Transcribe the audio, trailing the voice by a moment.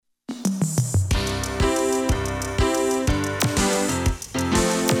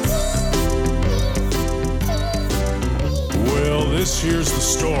here's the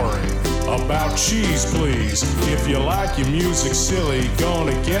story about Cheese Please. If you like your music silly,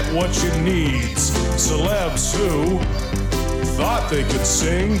 gonna get what you need. Celebs who thought they could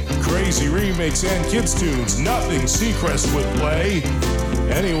sing crazy remakes and kids' tunes. Nothing Seacrest would play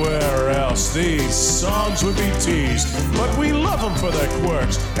anywhere else. These songs would be teased, but we love them for their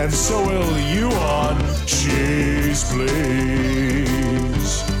quirks, and so will you on Cheese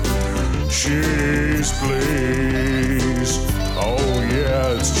Please. Cheese Please. Oh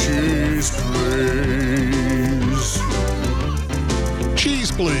yeah, it's Cheese Please.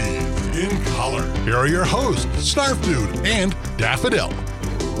 Cheese Please in color. Here are your hosts, Snarf Dude and Daffodil.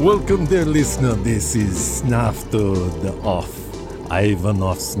 Welcome, dear listener. This is Snaftood of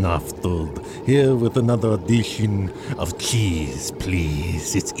Ivanov Snaftood, here with another edition of Cheese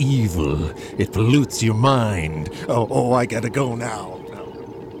Please. It's evil. It pollutes your mind. Oh, I gotta go now.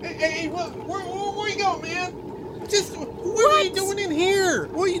 Hey, where you going, man? What are you doing in here?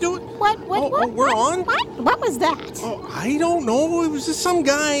 What are you doing? What? We're on? What was that? Oh, I don't know. It was just some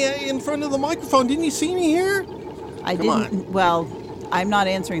guy in front of the microphone. Didn't you see me here? I Come didn't. on. Well, I'm not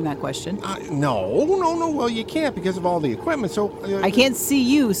answering that question. No. Well, you can't because of all the equipment. So I can't see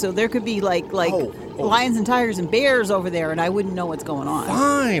you, so there could be like lions and tigers and bears over there, and I wouldn't know what's going on.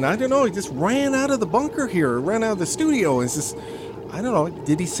 Fine. I don't know. He just ran out of the bunker here, ran out of the studio. It's just, I don't know.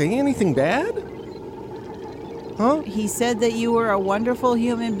 Did he say anything bad? Huh? He said that you were a wonderful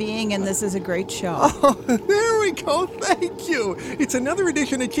human being, and this is a great show. Oh, there we go. Thank you. It's another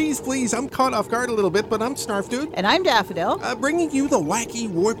edition of Cheese Please. I'm caught off guard a little bit, but I'm Snarf Dude. And I'm Daffodil. Bringing you the wacky,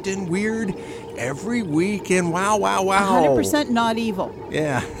 warped, and weird every week. And wow. 100% not evil.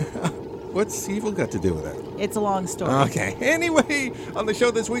 Yeah. What's evil got to do with it? It's a long story. Okay. Anyway, on the show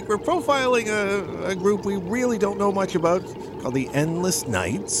this week, we're profiling a group we really don't know much about called the Endless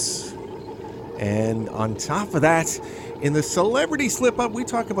Nights. And on top of that, in the celebrity slip-up, we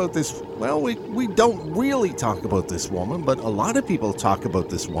talk about this, well, we don't really talk about this woman, but a lot of people talk about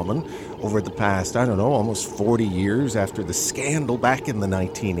this woman over the past, I don't know, almost 40 years after the scandal back in the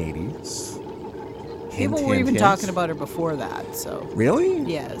 1980s. People were even talking about her before that, so. Really?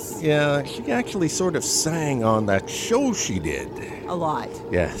 Yes. Yeah, she actually sort of sang on that show she did. A lot.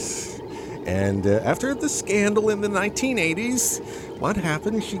 Yes. And after the scandal in the 1980s, what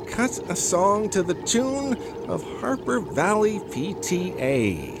happened? She cut a song to the tune of Harper Valley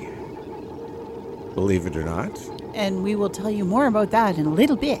PTA. Believe it or not. And we will tell you more about that in a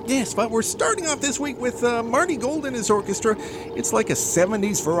little bit. Yes, but we're starting off this week with Marty Gold and his orchestra. It's like a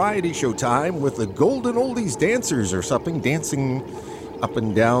 70s variety show time with the Golden Oldies dancers or something dancing up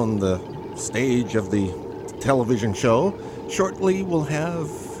and down the stage of the television show. Shortly, we'll have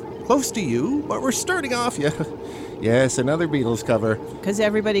Close to You, but we're starting off, yes, another Beatles cover. Because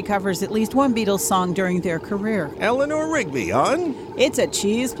everybody covers at least one Beatles song during their career. Eleanor Rigby on It's a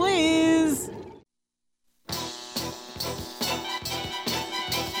Cheese Please.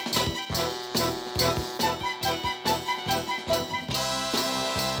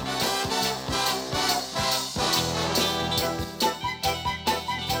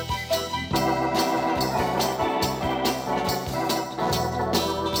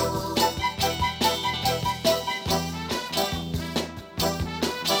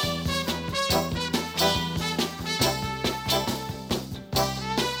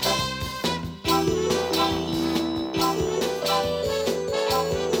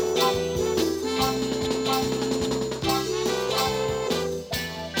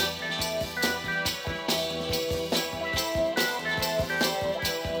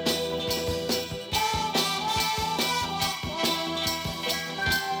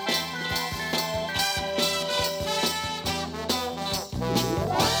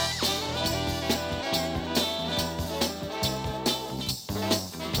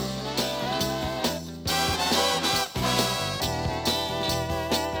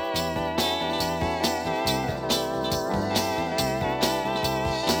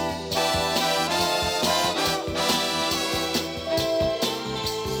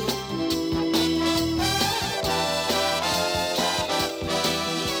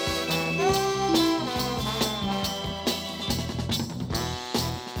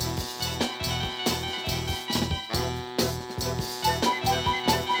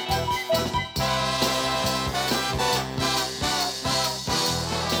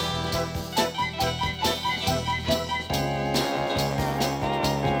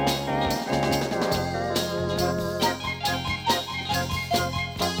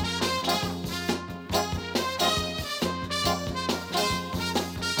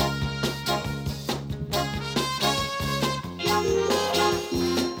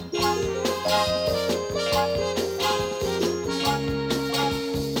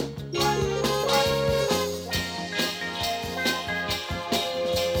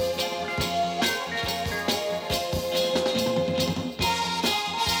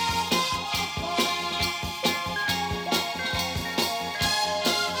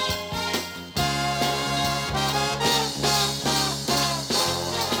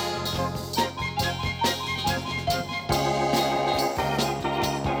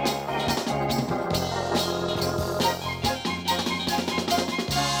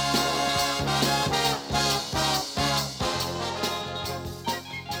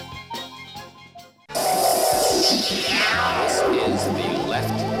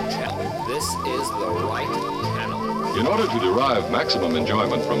 This is the right channel. In order to derive maximum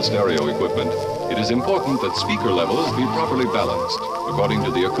enjoyment from stereo equipment, it is important that speaker levels be properly balanced according to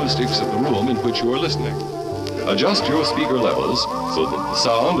the acoustics of the room in which you are listening. Adjust your speaker levels so that the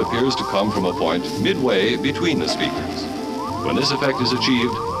sound appears to come from a point midway between the speakers. When this effect is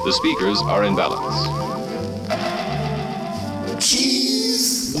achieved, the speakers are in balance.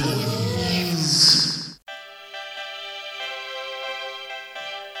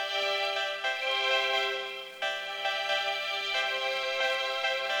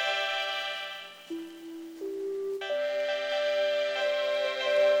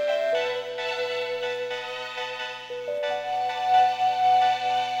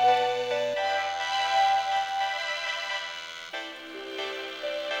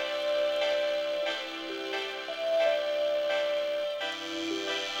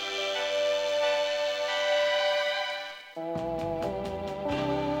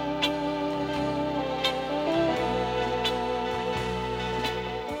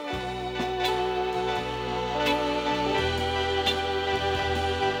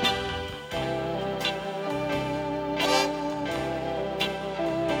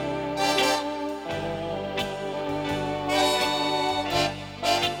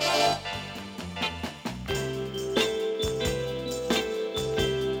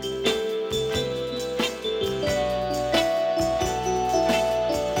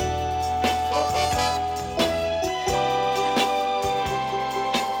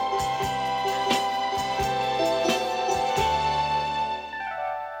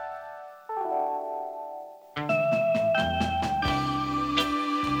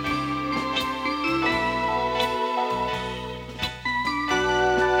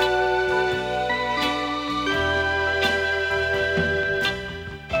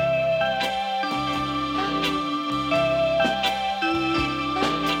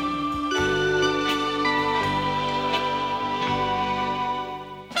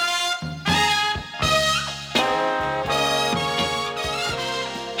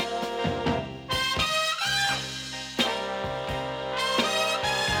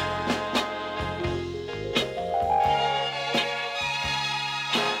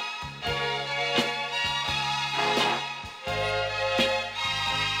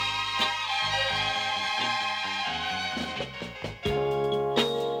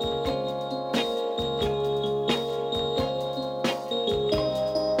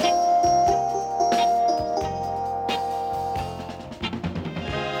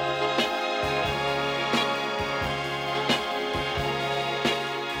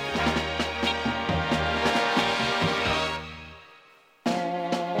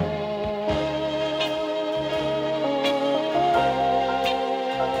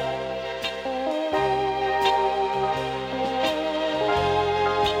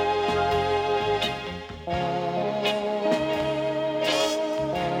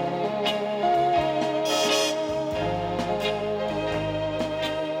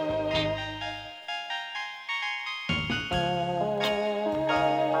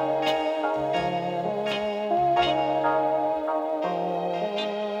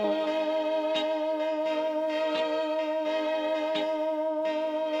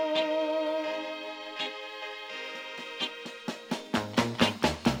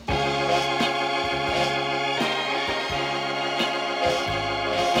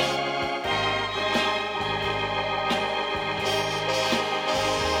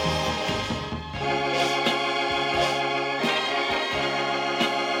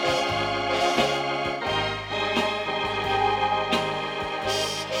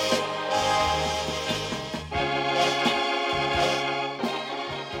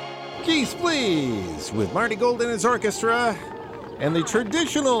 Keys Please with Marty Gold and his orchestra, and the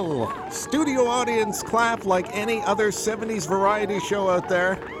traditional studio audience clap like any other 70s variety show out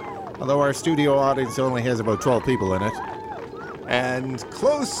there, although our studio audience only has about 12 people in it. And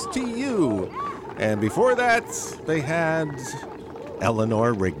Close to You. And before that, they had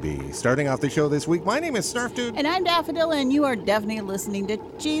Eleanor Rigby. Starting off the show this week, my name is Snarf Dude. And I'm Daffodil, and you are definitely listening to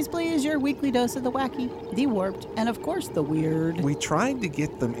Cheese Please, your weekly dose of the wacky, the warped, and of course the weird. We tried to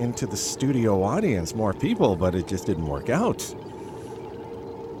get them into the studio audience, more people, but it just didn't work out.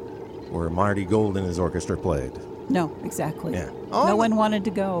 Where Marty Gold and his orchestra played. No, exactly. Yeah. No one wanted to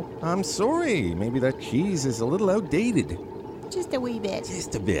go. I'm sorry. Maybe that cheese is a little outdated. Just a wee bit.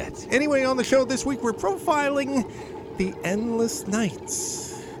 Just a bit. Anyway, on the show this week, we're profiling The Endless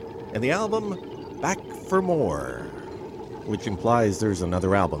Nights and the album Back for More, which implies there's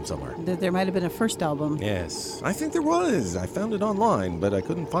another album somewhere. There might have been a first album. Yes, I think there was. I found it online, but I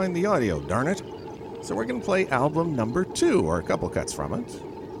couldn't find the audio, darn it. So we're going to play album number 2, or a couple cuts from it.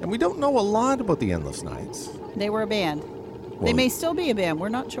 And we don't know a lot about the Endless Nights. They were a band. They Well- may still be a band. We're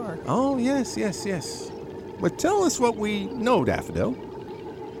not sure. Oh, yes. But tell us what we know, Daffodil.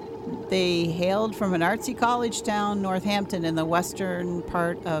 They hailed from an artsy college town, Northampton, in the western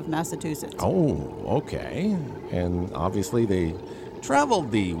part of Massachusetts. Oh, okay. And obviously they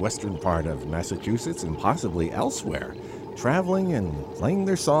traveled the western part of Massachusetts and possibly elsewhere, traveling and playing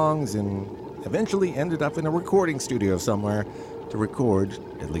their songs, and eventually ended up in a recording studio somewhere to record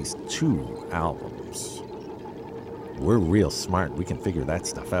at least 2 albums. We're real smart. We can figure that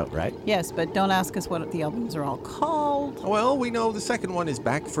stuff out, right? Yes, but don't ask us what the albums are all called. Well, we know the second one is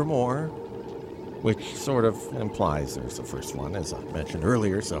Back for More, which sort of implies there's the first one, as I mentioned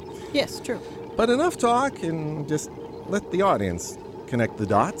earlier, so. Yes, true. But enough talk, and just let the audience connect the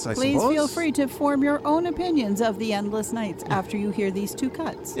dots, I Please suppose. feel free to form your own opinions of the Endless Nights after you hear these 2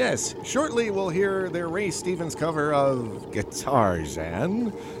 cuts. Yes, shortly we'll hear their Ray Stevens cover of Guitar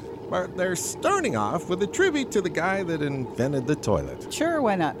Zen, but they're starting off with a tribute to the guy that invented the toilet, Sure,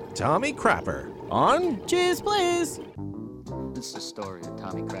 why not? Tommy Crapper, on Cheers, please. This is the story of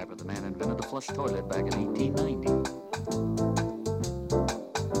Tommy Crapper, the man who invented the flush toilet back in 1890.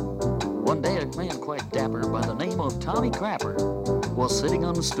 One day, a man quite dapper by the name of Tommy Crapper was sitting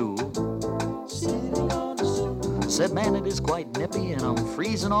on a stool. Said, man, it is quite nippy, and I'm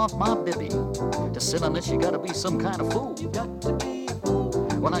freezing off my bibby. To sit on this, you gotta be some kind of fool.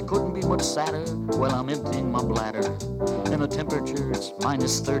 Well, I couldn't be much sadder while I'm emptying my bladder, and the temperature is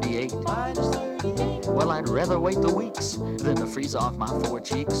minus 38. Well, I'd rather wait the weeks than to freeze off my 4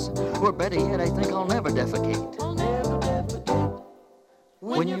 cheeks. Or better yet, I think I'll never defecate.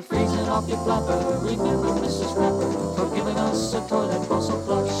 When you're freezing off your flapper, remember Mrs. Crapper for giving us a toilet bowl so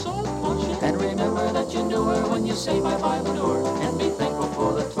flush. And remember that you knew her when you say bye-bye manure, and be thankful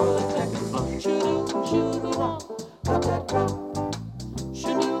for the toilet that can flush. Shoo-doo-wah, cut that crap.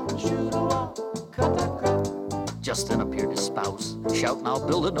 Shoo-doo-wah, cut that crap. Just then appeared his spouse, shouting, I'll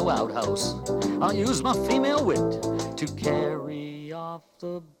build a new outhouse. I'll use my female wit to carry off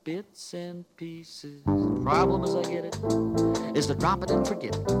the bits and pieces. The problem, as I get it, is to drop it and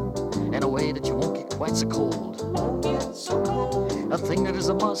forget it in a way that you won't get quite so cold. A thing that is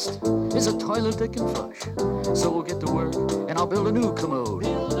a must is a toilet that can flush. So we'll get to work and I'll build a new commode.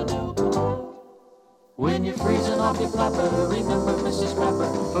 When you're freezing off your flapper, remember Mrs. Crapper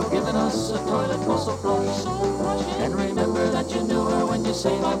for giving us a toilet bowl so flush. And remember that you knew her when you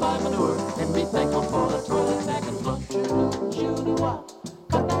say bye-bye manure, and be thankful for the toilet that can flush. Shoo-doo-wah,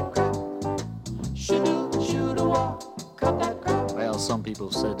 cut that crap. Shoo-doo-wah, cut that crap. Well, some people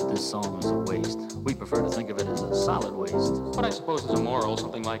have said that this song is a waste. We prefer to think of it as a solid waste. But I suppose there's a moral,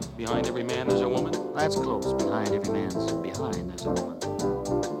 something like behind every man there's a woman. That's close. Behind every man's behind there's a woman.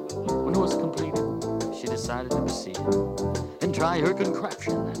 When it was completed, she decided to proceed and try her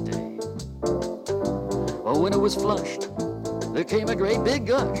contraption that day. Well, when it was flushed, there came a great big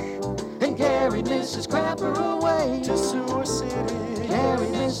gush and carried Mrs. Crapper away to Sewer City. Carried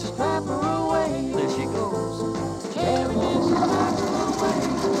Mrs. Crapper away. There she goes. Carried Mrs. Crapper away.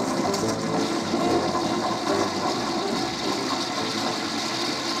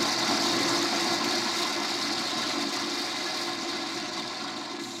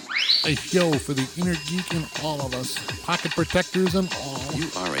 A show for the inner geek in all of us. Pocket protectors and all. You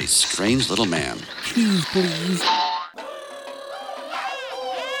are a strange little man. Cheese, please.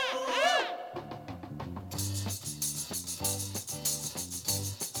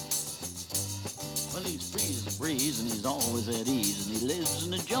 Well, he's free as a breeze, and he's always at ease, and he lives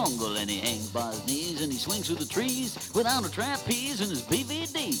in the jungle, and he hangs by his knees, and he swings through the trees without a trapeze and his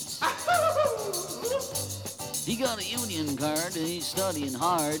BVDs. He got a union card, and he's studying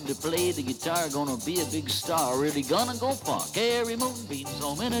hard to play the guitar, gonna be a big star, really gonna go far, carry moonbeams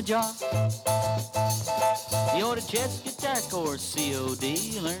home in a jar. He ordered Chet's guitar course,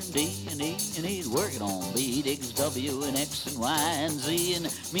 COD, learned D and E, and he's working on B, digs W and X and Y and Z,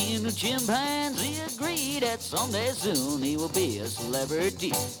 and me and the chimpanzee agreed that someday soon he will be a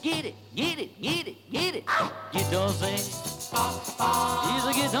celebrity. Get it, get it, get it, get it. Guitar say, he's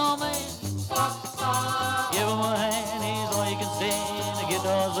a guitar man. Give him a hand, he's all you can stand. The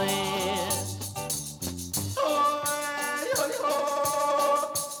guitar says,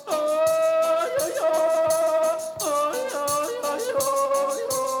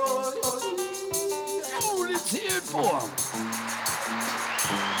 oh, let's hear it for him.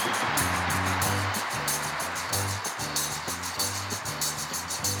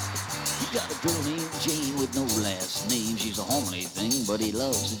 He got a girl named Jane with no last name. She's a homely thing, but he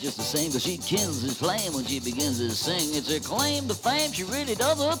loves her just the same, 'cause she kills his flame when she begins to sing. It's her claim to fame, she really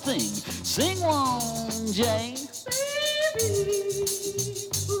does her thing. Sing one, Jane. Baby,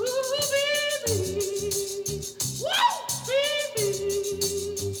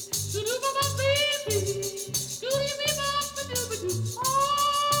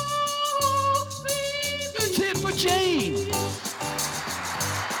 chain.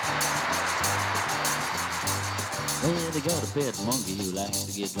 Well, they got a pet monkey who likes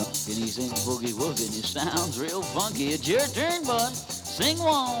to get drunk, and he sings boogie woogie, and it sounds real funky. It's your turn, bud. Sing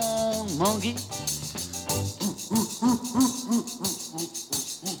one, monkey.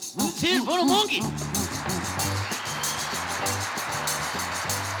 Here's for the monkey.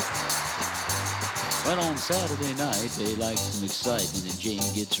 Well, on Saturday night, they like some excitement, and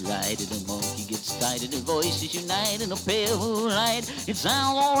Jane gets right, and the monkey gets tight, and the voices unite in a pale moonlight. It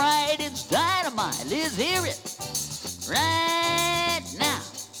sounds all right, it's dynamite. Let's hear it right now.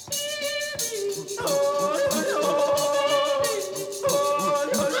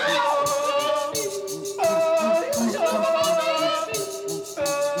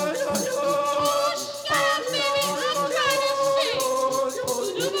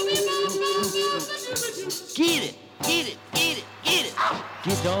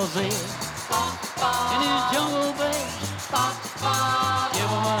 Get those in his jungle bed. Give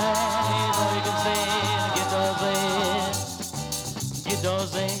him a hand, here's all you can say. Get those in his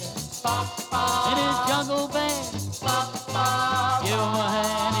jungle bed. Give him a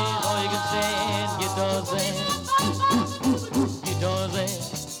hand, here's all you can say. Get those in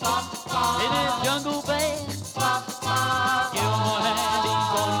his jungle bed. Give him a hand,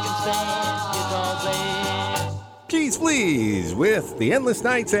 here's all you can say. Get those in. Cheese Please with the Endless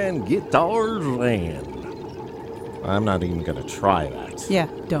Nights and Guitar Land. I'm not even going to try that. Yeah,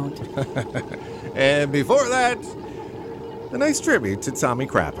 don't. And before that, a nice tribute to Tommy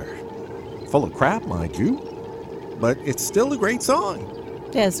Crapper. Full of crap, mind you, but it's still a great song.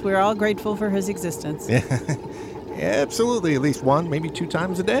 Yes, we're all grateful for his existence. Yeah, absolutely. At least one, maybe 2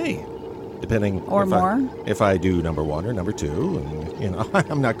 times a day, depending or more. If I do number 1 or number 2, and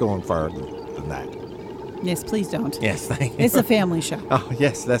I'm not going farther than that. Yes, please don't. Yes, thank you. It's a family show. Oh,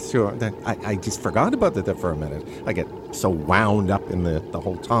 yes, that's true. I just forgot about that for a minute. I get so wound up in the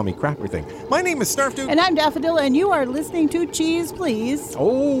whole Tommy Crapper thing. My name is Snarfdude. And I'm Daffodil, and you are listening to Cheese Please.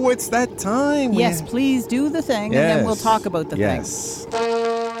 Oh, it's that time. Yes, please do the thing, and then we'll talk about the thing.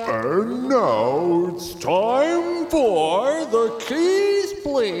 And now it's time for the Cheese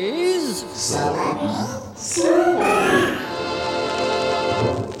Please.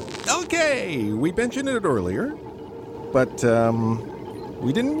 Okay, we mentioned it earlier, but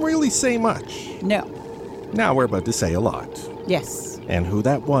we didn't really say much. No. Now we're about to say a lot. Yes. And who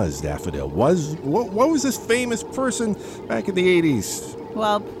that was, Daffodil, what was this famous person back in the 80s?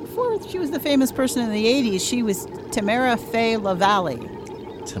 Well, before she was the famous person in the 80s, she was Tamara Faye LaValle.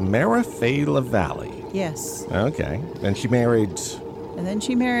 Tamara Faye LaValle. Yes. Okay. Then she married... And then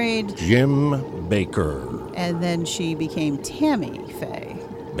she married... Jim Baker. And then she became Tammy Faye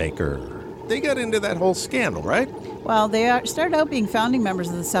Baker. They got into that whole scandal, right? Well, they started out being founding members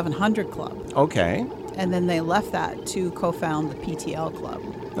of the 700 Club. Okay. And then they left that to co-found the PTL Club.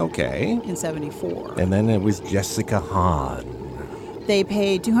 Okay. In 74. And then it was Jessica Hahn. They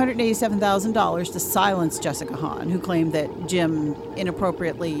paid $287,000 to silence Jessica Hahn, who claimed that Jim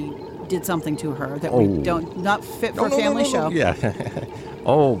inappropriately did something to her that not fit for a family show. Yeah.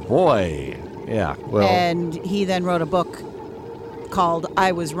 Oh, boy. Yeah. Well. And he then wrote a book called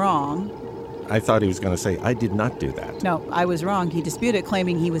I Was Wrong. I thought he was going to say, I did not do that. No, I was wrong. He disputed,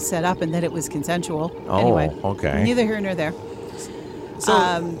 claiming he was set up and that it was consensual. Oh, anyway, okay. Neither here nor there. So,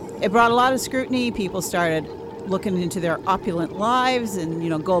 it brought a lot of scrutiny. People started looking into their opulent lives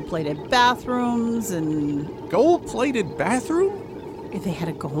and, gold-plated bathrooms and... Gold-plated bathroom? If they had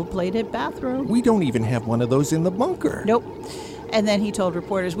a gold-plated bathroom. We don't even have one of those in the bunker. Nope. And then he told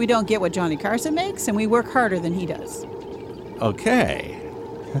reporters, we don't get what Johnny Carson makes, and we work harder than he does. Okay.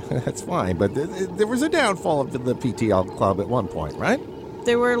 That's fine, but there was a downfall of the PTL Club at one point, right?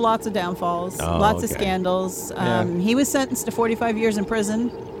 There were lots of downfalls, lots of scandals. He was sentenced to 45 years in prison,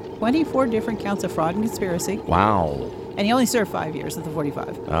 24 different counts of fraud and conspiracy. Wow. And he only served 5 years of the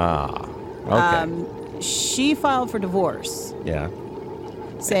 45. Ah, okay. She filed for divorce. Yeah.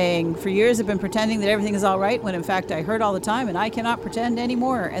 Saying, for years I've been pretending that everything is all right, when in fact I hurt all the time and I cannot pretend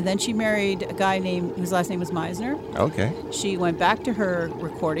anymore. And then she married a guy whose last name was Meisner. Okay. She went back to her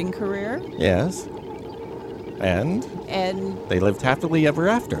recording career. Yes. And they lived happily ever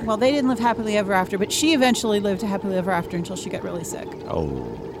after. Well, they didn't live happily ever after, but she eventually lived happily ever after until she got really sick. Oh,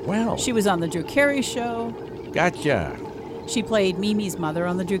 well. She was on the Drew Carey Show. Gotcha. She played Mimi's mother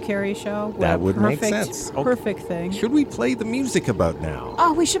on the Drew Carey Show. That would make sense. Perfect thing. Should we play the music about now?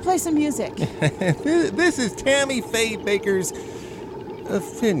 Oh, we should play some music. This is Tammy Faye Baker's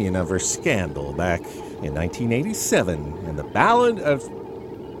opinion of her scandal back in 1987 and the Ballad of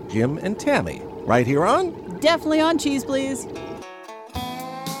Jim and Tammy. Right here on... Definitely on Cheese Please.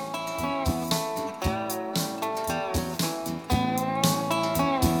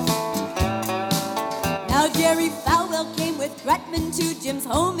 Jerry Falwell came with Gretman to Jim's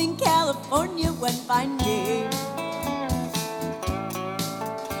home in California one fine day.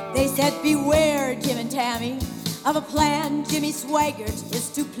 They said, beware, Jim and Tammy, of a plan Jimmy Swaggart is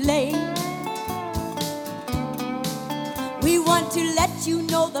to play. We want to let you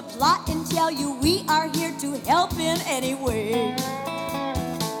know the plot and tell you we are here to help in any way.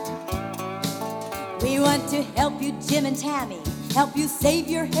 We want to help you, Jim and Tammy, help you save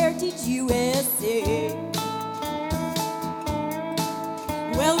your heritage, USA.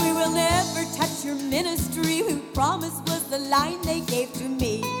 Well, we will never touch your ministry, we promise was the line they gave to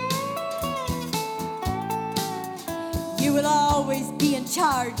me. You will always be in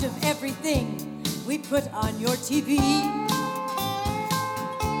charge of everything we put on your TV.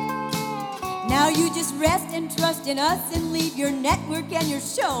 Now you just rest and trust in us and leave your network and your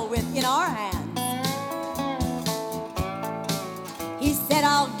show within our hands. He said,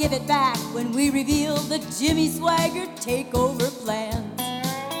 I'll give it back when we reveal the Jimmy Swaggart takeover plans.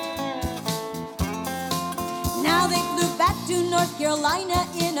 Now they flew back to North Carolina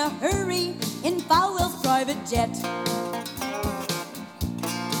in a hurry in Falwell's private jet.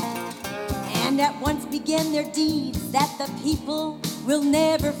 And at once began their deeds that the people will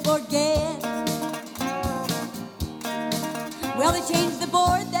never forget. Well, they changed the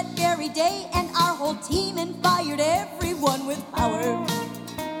board that very day and our whole team and fired everyone with power.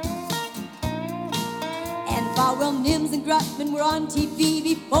 And Falwell, Nims, and Grotman were on TV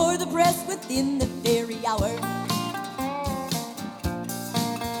before the press within the very hour.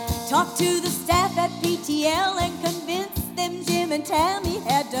 Talked to the staff at PTL and convinced them Jim and Tammy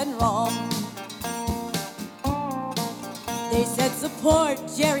had done wrong. They said, support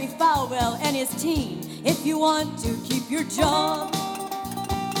Jerry Falwell and his team if you want to keep your job.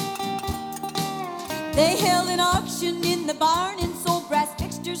 They held an auction in the barn and sold brass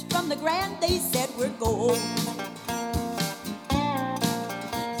fixtures from the grand they said were gold.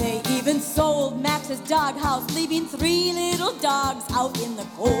 They even sold Max's doghouse, leaving 3 little dogs out in the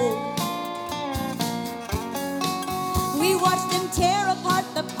cold. We watched them tear apart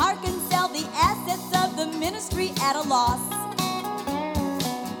the park and sell the assets of the ministry at a loss.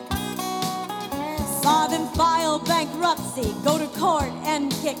 Saw them file bankruptcy, go to court,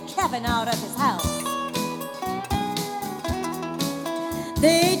 and kick Kevin out of his house.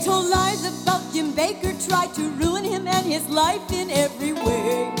 They told lies about Jim Baker, tried to ruin him and his life in every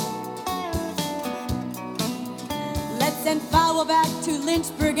way. Let's send Falwell back to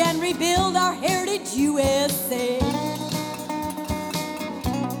Lynchburg and rebuild our heritage, USA.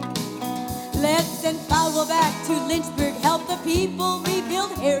 Let's send Falwell back to Lynchburg, help the people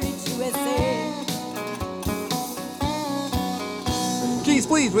rebuild heritage, USA. Geez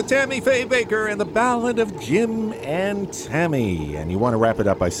Please with Tammy Faye Bakker and the Ballad of Jim and Tammy. And you want to wrap it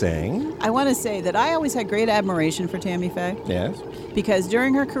up by saying? I want to say that I always had great admiration for Tammy Faye. Yes. Because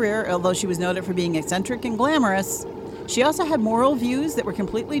during her career, although she was noted for being eccentric and glamorous, she also had moral views that were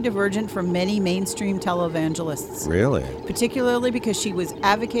completely divergent from many mainstream televangelists. Really? Particularly because she was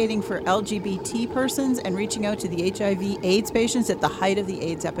advocating for LGBT persons and reaching out to the HIV/AIDS patients at the height of the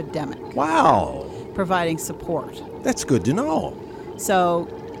AIDS epidemic. Wow. Providing support. That's good to know. So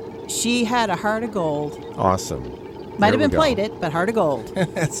she had a heart of gold. Awesome. Might have been plated, but heart of gold.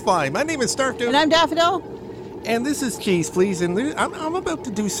 That's fine. My name is Starfdude. And I'm Daffodil. And this is Cheese Please. And I'm about to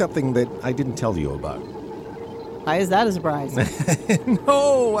do something that I didn't tell you about. Why is that a surprise?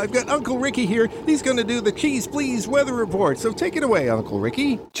 No, I've got Uncle Ricky here. He's going to do the Cheese Please weather report. So take it away, Uncle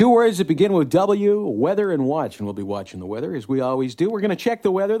Ricky. 2 words that begin with W, weather and watch. And we'll be watching the weather as we always do. We're going to check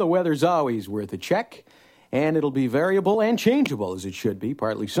the weather. The weather's always worth a check. And it'll be variable and changeable as it should be.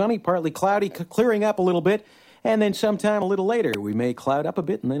 Partly sunny, partly cloudy, clearing up a little bit. And then sometime a little later, we may cloud up a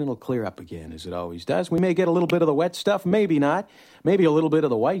bit, and then it'll clear up again, as it always does. We may get a little bit of the wet stuff, maybe not. Maybe a little bit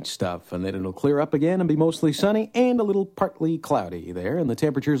of the white stuff, and then it'll clear up again and be mostly sunny and a little partly cloudy there. And the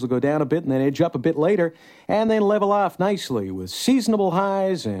temperatures will go down a bit and then edge up a bit later, and then level off nicely with seasonable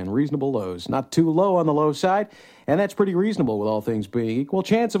highs and reasonable lows. Not too low on the low side, and that's pretty reasonable with all things being equal.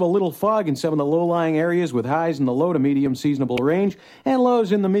 Chance of a little fog in some of the low-lying areas with highs in the low to medium seasonable range and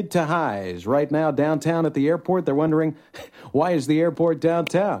lows in the mid to highs. Right now, downtown at the airport, they're wondering, why is the airport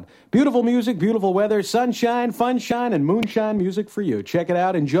downtown? Beautiful music, beautiful weather, sunshine, funshine, and moonshine music for you. Check it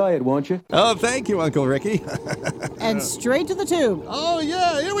out. Enjoy it, won't you? Oh, thank you, Uncle Ricky. And straight to the tube. Oh,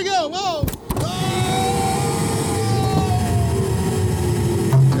 yeah. Here we go. Whoa.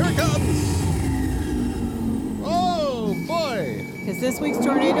 Here it comes. Oh, boy. Because this week's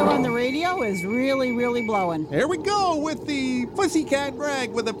tornado on the radio is really, really blowing. Here we go with the Pussycat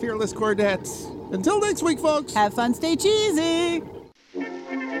Rag with the Fearless Cordettes. Until next week, folks. Have fun, stay cheesy.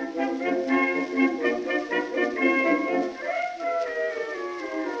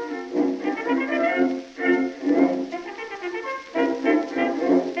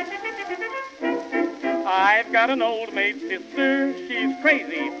 I've got an old maid sister, she's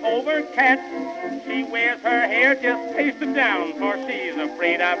crazy over cats. She wears her hair just pasted down, for she's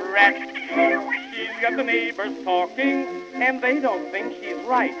afraid of rats. She's got the neighbors talking, and they don't think she's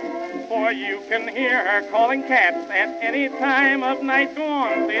right, for you can hear her calling cats at any time of night. Go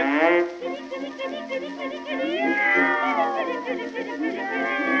on, sis.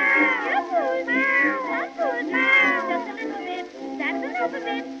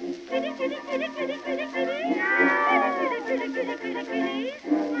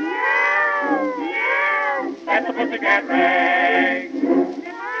 That's a pussycat rag.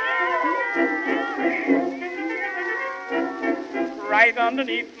 Right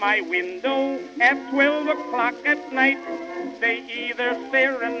underneath my window at 12 o'clock at night, they either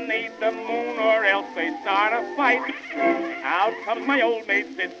serenade the moon or else they start a fight. Out comes my old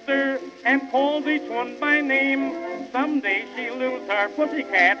maid sister and calls each one by name. Someday she'll lose her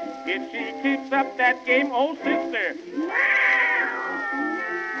pussycat if she keeps up that game. Oh, sister.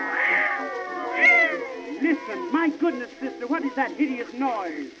 Listen, my goodness, sister, what is that hideous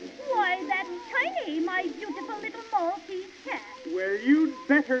noise? Why, that's Tiny, my beautiful little Maltese cat. Well, you'd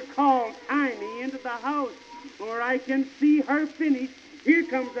better call Tiny into the house, or I can see her finish. Here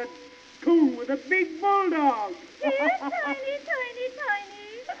comes a coon with a big bulldog. Here, Tiny.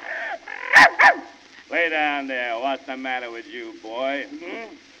 Lay down there. What's the matter with you, boy?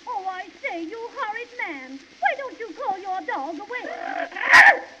 Oh, I say, you horrid man. Why don't you call your dog away?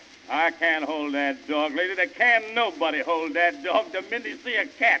 I can't hold that dog, lady. There can't nobody hold that dog the minute you see a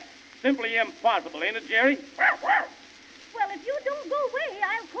cat. Simply impossible, ain't it, Jerry? Well, if you don't go away,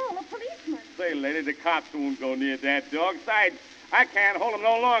 I'll call a policeman. Say, lady, the cops won't go near that dog. Besides, I can't hold him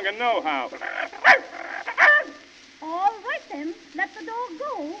no longer, nohow. All right, then. Let the dog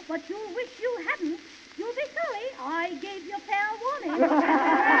go, but you'll wish you hadn't. You'll be sorry I gave you fair warning.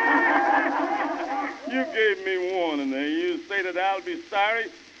 You gave me warning, eh? You say that I'll be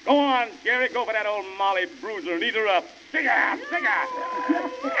sorry? Go on, Jerry. Go for that old Molly Bruiser and eat her up. Sing her.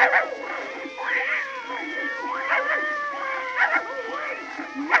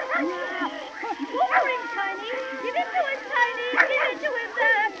 Ring, Tiny. Give it to him, Tiny. Give it to him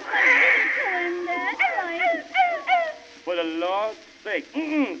there. For the Lord's sake.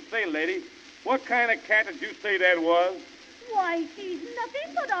 Say, lady, what kind of cat did you say that was? Why, she's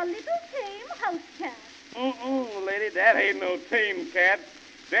nothing but a little tame house cat. Lady, that ain't no tame cat.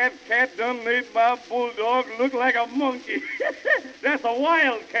 That cat done made my bulldog look like a monkey. That's a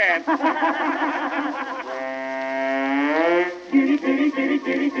wild cat. Kitty, kitty, kitty,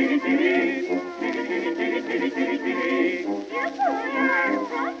 kitty, kitty, kitty. Kitty, kitty, kitty, kitty, kitty, kitty. Just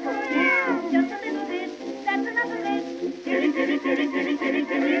a little bit. That's another bit. Kitty, kitty, kitty, kitty, kitty,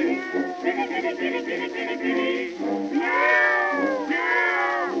 kitty. Kitty, kitty, kitty, kitty, kitty, kitty.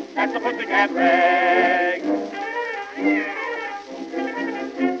 Meow. That's a pussycat rag.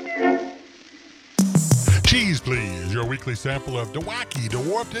 Cheese Please, your weekly sample of DeWacky,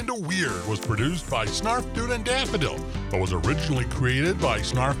 DeWarped, and DeWeird was produced by Snarf Dude and Daffodil, but was originally created by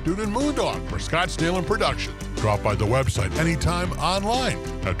Snarf Dude and Moondog for Scottsdale and Production. Drop by the website anytime online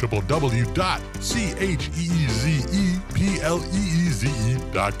at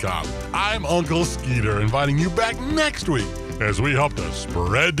www.cheezepleeze.com. I'm Uncle Skeeter, inviting you back next week as we help to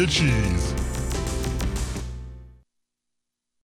spread the cheese.